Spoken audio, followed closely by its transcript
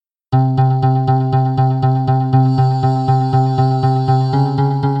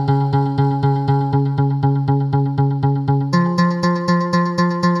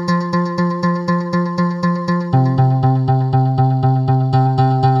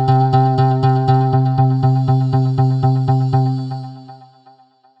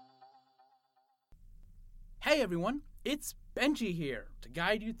Benji here to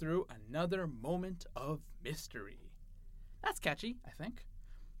guide you through another moment of mystery. That's catchy, I think.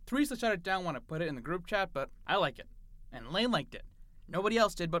 Teresa shut it down when I put it in the group chat, but I like it. And Lane liked it. Nobody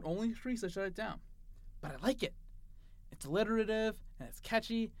else did, but only Teresa shut it down. But I like it. It's alliterative, and it's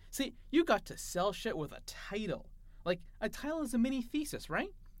catchy. See, you got to sell shit with a title. Like, a title is a mini thesis,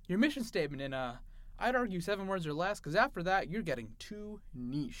 right? Your mission statement in, I'd argue 7 words or less, because after that, you're getting too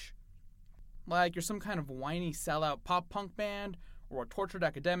niche. Like you're some kind of whiny sellout pop-punk band, or a tortured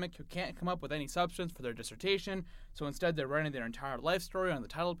academic who can't come up with any substance for their dissertation, so instead they're writing their entire life story on the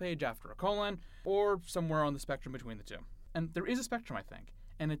title page after a colon, or somewhere on the spectrum between the two. And there is a spectrum, I think,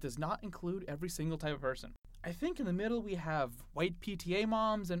 and it does not include every single type of person. I think in the middle we have white PTA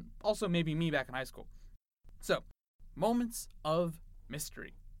moms, and also maybe me back in high school. So, moments of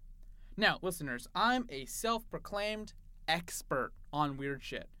mystery. Now, listeners, I'm a self-proclaimed expert on weird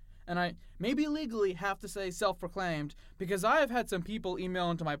shit. And I maybe legally have to say self-proclaimed because I have had some people email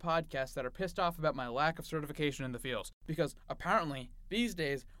into my podcast that are pissed off about my lack of certification in the fields. Because apparently, these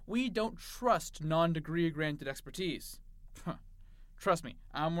days, we don't trust non-degree granted expertise. Trust me,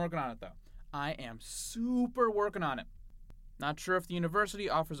 I'm working on it though. I am super working on it. Not sure if the university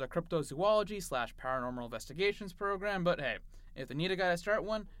offers a cryptozoology/paranormal investigations program, but hey, if they need a guy to start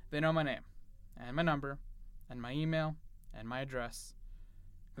one, they know my name, and my number, and my email, and my address.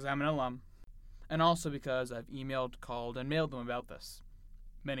 Because I'm an alum, and also because I've emailed, called, and mailed them about this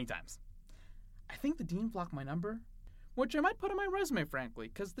many times. I think the dean blocked my number, which I might put on my resume, frankly,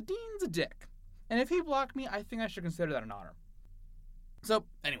 because the dean's a dick. And if he blocked me, I think I should consider that an honor. So,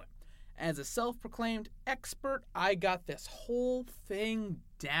 anyway, as a self-proclaimed expert, I got this whole thing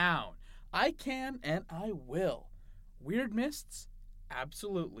down. I can and I will. Weird mists?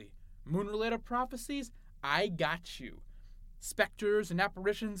 Absolutely. Moon-related prophecies? I got you. Specters and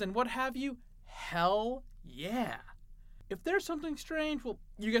apparitions and what have you? Hell yeah. If there's something strange, well,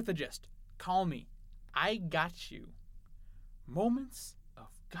 you get the gist. Call me. I got you. Moments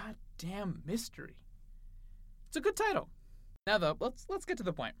of goddamn mystery. It's a good title. Now though, let's get to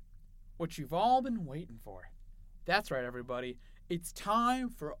the point. What you've all been waiting for. That's right, everybody. It's time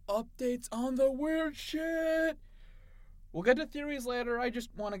for updates on the weird shit. We'll get to theories later. I just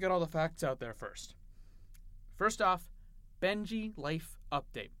want to get all the facts out there first. First off, Benji life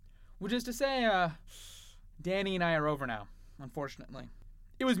update. Which is to say, Danny and I are over now, unfortunately.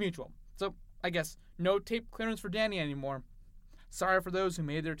 It was mutual. So, I guess, no tape clearance for Danny anymore. Sorry for those who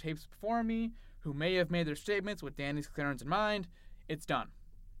made their tapes before me, who may have made their statements with Danny's clearance in mind. It's done.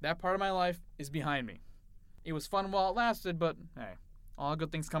 That part of my life is behind me. It was fun while it lasted, but hey, all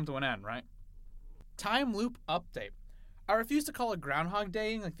good things come to an end, right? Time loop update. I refuse to call it Groundhog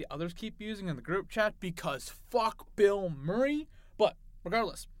Day like the others keep using in the group chat because fuck Bill Murray. But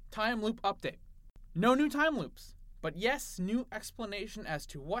regardless, time loop update. No new time loops, but yes, new explanation as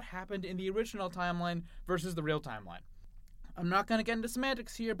to what happened in the original timeline versus the real timeline. I'm not going to get into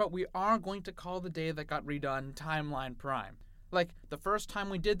semantics here, but we are going to call the day that got redone Timeline Prime. Like, the first time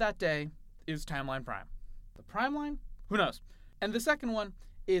we did that day is Timeline Prime. The Prime line? Who knows? And the second one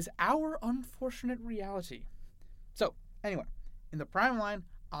is Our Unfortunate Reality. So, anyway, in the Prime line,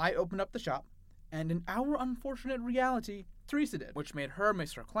 I opened up the shop, and in Our Unfortunate Reality, Teresa did, which made her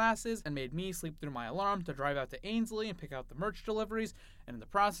miss her classes and made me sleep through my alarm to drive out to Ainsley and pick out the merch deliveries, and in the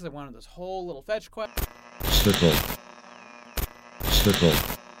process, I went on this whole little fetch quest. Sickle. Sickle.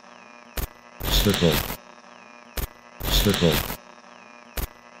 Sickle. Sickle.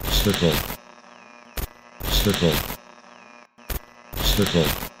 Sickle. Sickle. Sickle.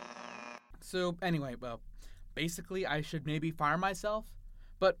 So, anyway, well, basically, I should maybe fire myself,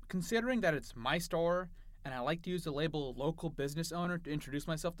 but considering that it's my store, and I like to use the label local business owner to introduce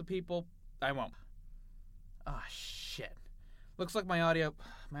myself to people, I won't. Ah, shit. Looks like my audio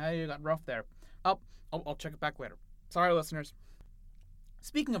got rough there. I'll check it back later. Sorry, listeners.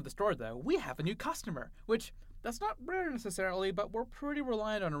 Speaking of the store, though, we have a new customer, which, that's not rare necessarily, but we're pretty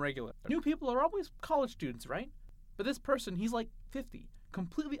reliant on a regular. New people are always college students, right? But this person, he's like 50,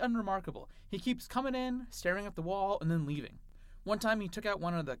 completely unremarkable. He keeps coming in, staring at the wall, and then leaving. One time he took out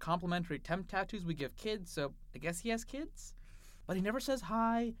one of the complimentary temp tattoos we give kids, so I guess he has kids? But he never says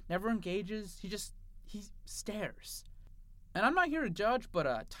hi, never engages, he stares. And I'm not here to judge,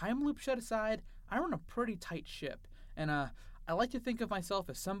 but time loop shut aside, I run a pretty tight ship, and I like to think of myself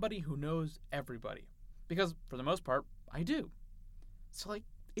as somebody who knows everybody. Because, for the most part, I do. So, like,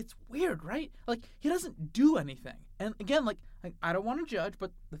 it's weird, right? Like, he doesn't do anything. And again, like I don't want to judge,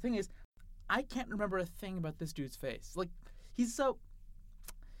 but the thing is, I can't remember a thing about this dude's face. Like, he's so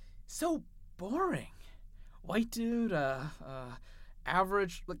boring. White dude,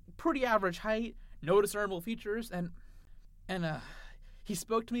 average, like, pretty average height, no discernible features, and And he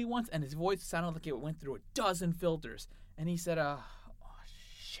spoke to me once, and his voice sounded like it went through a dozen filters. And he said, oh,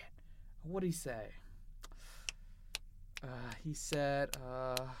 shit. What did he say? He said,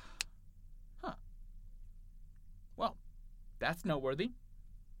 well, that's noteworthy.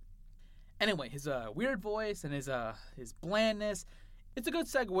 Anyway, his weird voice and his blandness, it's a good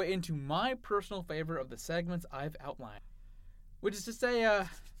segue into my personal favorite of the segments I've outlined, which is to say,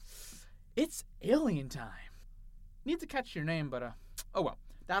 it's alien time. Need to catch your name, but oh well,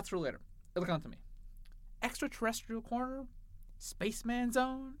 that's for later. It'll come to me. Extraterrestrial corner, spaceman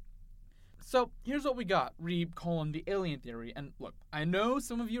zone. So here's what we got. Calling the alien theory. And look, I know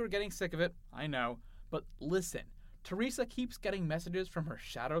some of you are getting sick of it. I know, but listen. Teresa keeps getting messages from her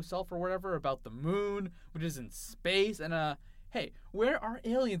shadow self or whatever about the moon, which is in space, and hey, where are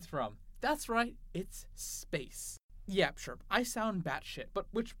aliens from? That's right, it's space. Yeah, sure, I sound batshit, but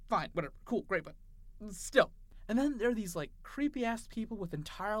fine, whatever, cool, great, but still. And then there are these like creepy ass people with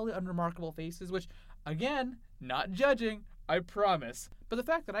entirely unremarkable faces, which, again, not judging, I promise. But the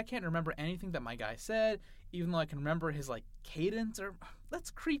fact that I can't remember anything that my guy said, even though I can remember his like cadence, that's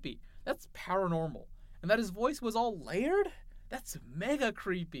creepy. That's paranormal. And that his voice was all layered? That's mega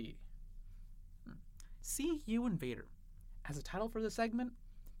creepy. See You Invader. As a title for this segment,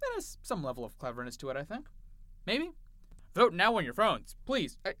 that has some level of cleverness to it, I think. Maybe? Vote now on your phones,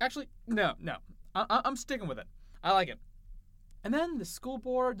 please. Actually, no. I'm sticking with it. I like it. And then the school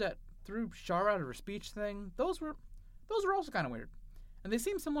board that threw Shar out of her speech thing, those were also kind of weird. And they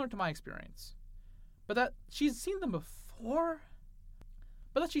seem similar to my experience. But that she's seen them before?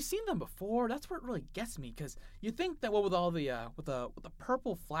 That's where it really gets me, because you think that with all the with the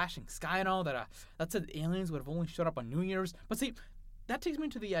purple flashing sky and all that said aliens would have only showed up on New Year's. But see, that takes me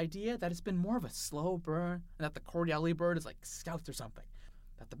to the idea that it's been more of a slow burn, and that the Cordiale bird is like scouts or something.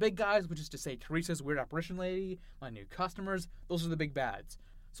 That the big guys, which is to say Teresa's weird apparition lady, my new customers, those are the big bads.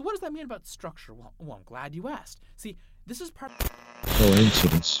 So what does that mean about structure? Well, I'm glad you asked. See, this is part.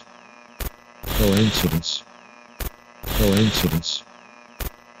 Coincidence.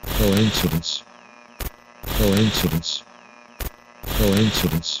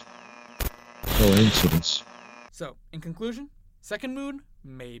 So, in conclusion, second moon,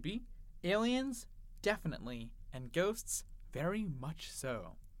 maybe. Aliens, definitely. And ghosts, very much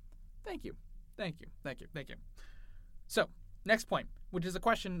so. Thank you. So, next point, which is a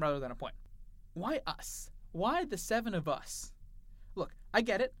question rather than a point. Why us? Why the 7 of us? Look, I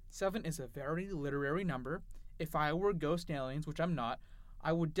get it. 7 is a very literary number. If I were ghost aliens, which I'm not,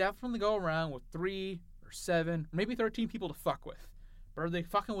 I would definitely go around with 3 or 7, maybe 13 people to fuck with. But are they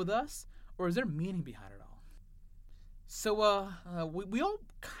fucking with us, or is there meaning behind it all? So, we all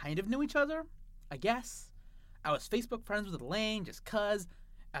kind of knew each other, I guess. I was Facebook friends with Elaine just cuz.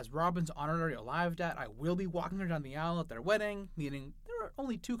 As Robin's honorary alive dad, I will be walking her down the aisle at their wedding, meaning there are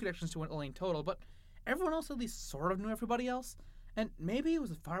only 2 connections to Elaine total, but everyone else at least sort of knew everybody else. And maybe it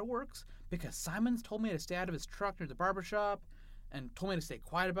was the fireworks, because Simons told me to stay out of his truck near the barbershop, and told me to stay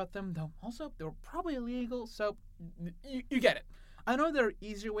quiet about them, though also they were probably illegal, so you get it. I know there are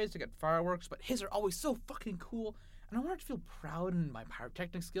easier ways to get fireworks, but his are always so fucking cool, and I wanted to feel proud in my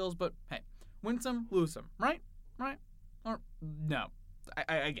pyrotechnic skills, but hey, win some, lose some, right? Or no,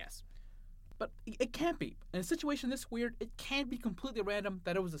 I guess. But it can't be. In a situation this weird, it can't be completely random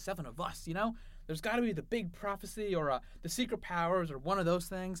that it was the 7 of us, you know? There's got to be the big prophecy or the secret powers or one of those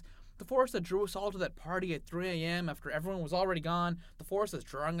things. The force that drew us all to that party at 3 a.m. after everyone was already gone. The force that's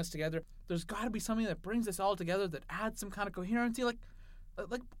drawing us together. There's got to be something that brings us all together that adds some kind of coherency. Like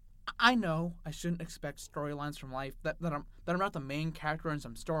I know I shouldn't expect storylines from life that I'm not the main character in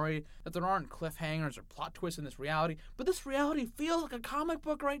some story, that there aren't cliffhangers or plot twists in this reality, but this reality feels like a comic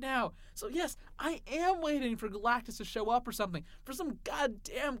book right now. So yes, I am waiting for Galactus to show up or something, for some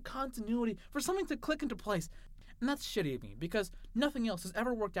goddamn continuity, for something to click into place. And that's shitty of me, because nothing else has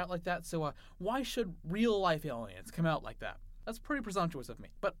ever worked out like that, so why should real-life aliens come out like that? That's pretty presumptuous of me.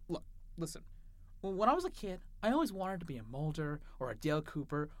 But look, listen. When I was a kid, I always wanted to be a Mulder, or a Dale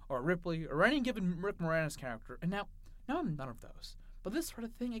Cooper, or a Ripley, or any given Rick Moranis character, and now I'm none of those. But this sort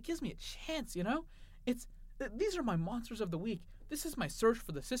of thing, it gives me a chance, you know? These are my monsters of the week. This is my search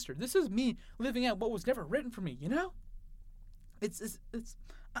for the sister. This is me living out what was never written for me, you know?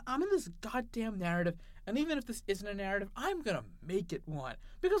 I'm in this goddamn narrative, and even if this isn't a narrative, I'm gonna make it one.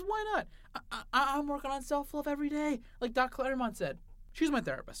 Because why not? I'm working on self-love every day, like Doc Claremont said. She's my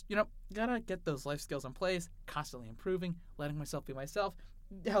therapist, you know, gotta get those life skills in place, constantly improving, letting myself be myself.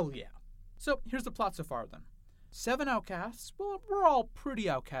 Hell yeah. So here's the plot so far then. 7 outcasts, well, we're all pretty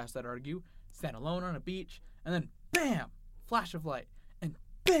outcasts, I'd argue, stand alone on a beach, and then BAM! Flash of light, and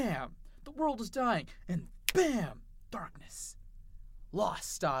BAM! The world is dying, and BAM! darkness.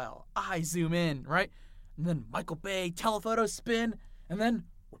 Lost style, I zoom in, right? And then Michael Bay telephoto spin, and then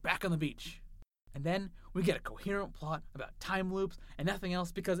we're back on the beach. And then we get a coherent plot about time loops and nothing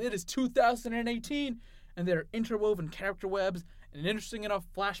else because it is 2018, and there are interwoven character webs and interesting enough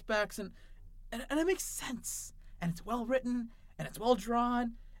flashbacks, and it makes sense. And it's well written, and it's well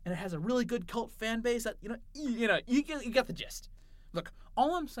drawn, and it has a really good cult fan base that, you get the gist. Look,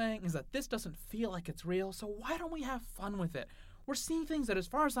 all I'm saying is that this doesn't feel like it's real, so why don't we have fun with it? We're seeing things that, as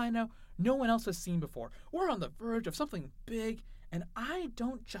far as I know, no one else has seen before. We're on the verge of something big, and I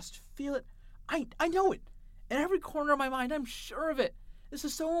don't just feel it. I know it. In every corner of my mind, I'm sure of it. This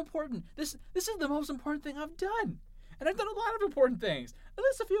is so important. This is the most important thing I've done. And I've done a lot of important things. At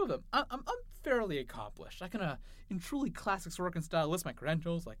least a few of them. I'm fairly accomplished. I can, in truly classics work and style, list my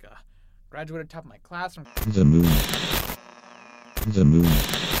credentials, like graduated top of my class from The moon. The moon.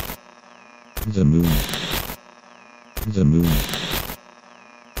 The moon. The moon.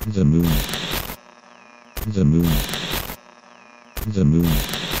 The moon. The moon. The moon.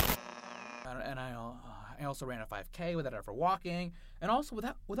 And I also ran a 5K without ever walking, and also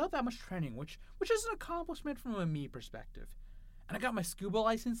without that much training, which is an accomplishment from a me perspective. And I got my scuba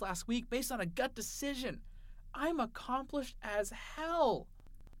license last week based on a gut decision. I'm accomplished as hell.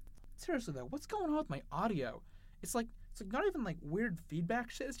 Seriously though, what's going on with my audio? It's like not even like weird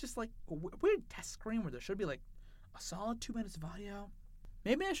feedback shit. It's just like a weird test screen where there should be like a solid 2 minutes of audio.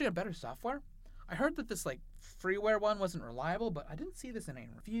 Maybe I should have better software. I heard that this like freeware one wasn't reliable, but I didn't see this in any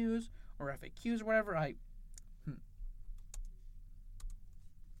reviews or FAQs or whatever.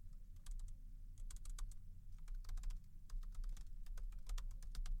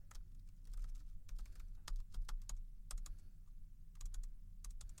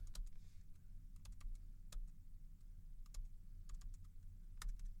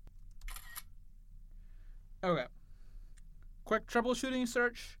 Okay. Quick troubleshooting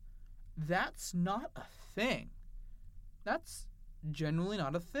search. That's not a thing. That's genuinely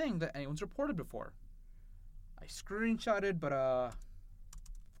not a thing that anyone's reported before. I screenshotted, but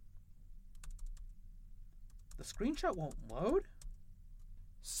the screenshot won't load.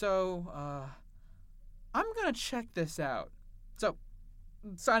 So, I'm gonna check this out. So,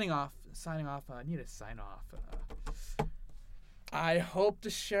 signing off. I need to sign off. I hope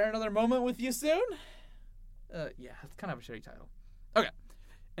to share another moment with you soon. Yeah, it's kind of a shitty title. Okay,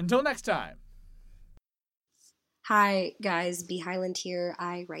 until next time. Hi guys, B Highland here.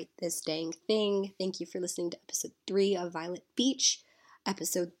 I write this dang thing. Thank you for listening to episode 3 of Violet Beach.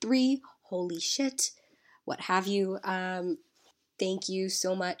 Episode 3, holy shit, what have you. Thank you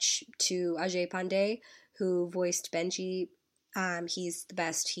so much to Ajay Pandey, who voiced Benji. He's the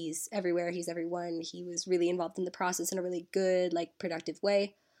best. He's everywhere. He's everyone. He was really involved in the process in a really good, productive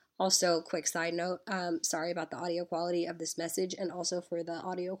way. Also, quick side note, sorry about the audio quality of this message and also for the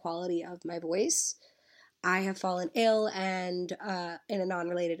audio quality of my voice. I have fallen ill and in a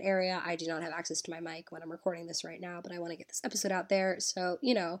non-related area. I do not have access to my mic when I'm recording this right now, but I want to get this episode out there. So,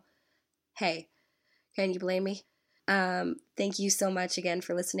 hey, can you blame me? Thank you so much again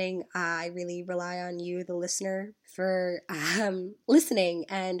for listening. I really rely on you, the listener, for listening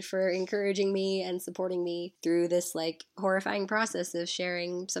and for encouraging me and supporting me through this horrifying process of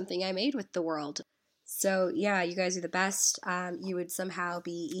sharing something I made with the world. So yeah, you guys are the best. You would somehow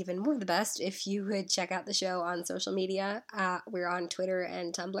be even more the best if you would check out the show on social media. We're on Twitter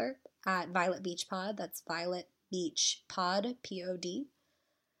and Tumblr at Violet Beach Pod. That's Violet Beach Pod, P-O-D.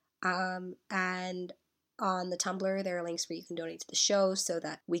 And on the Tumblr, there are links where you can donate to the show so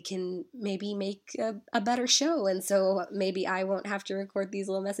that we can maybe make a better show. And so maybe I won't have to record these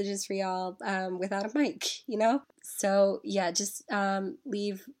little messages for y'all without a mic, So yeah, just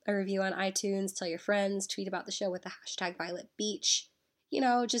leave a review on iTunes, tell your friends, tweet about the show with the hashtag Violet Beach.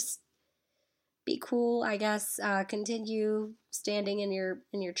 Just be cool, I guess. Continue standing in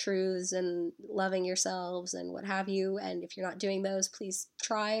your truths and loving yourselves and what have you. And if you're not doing those, please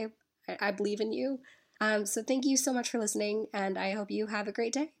try. I believe in you. So thank you so much for listening, and I hope you have a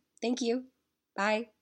great day. Thank you. Bye.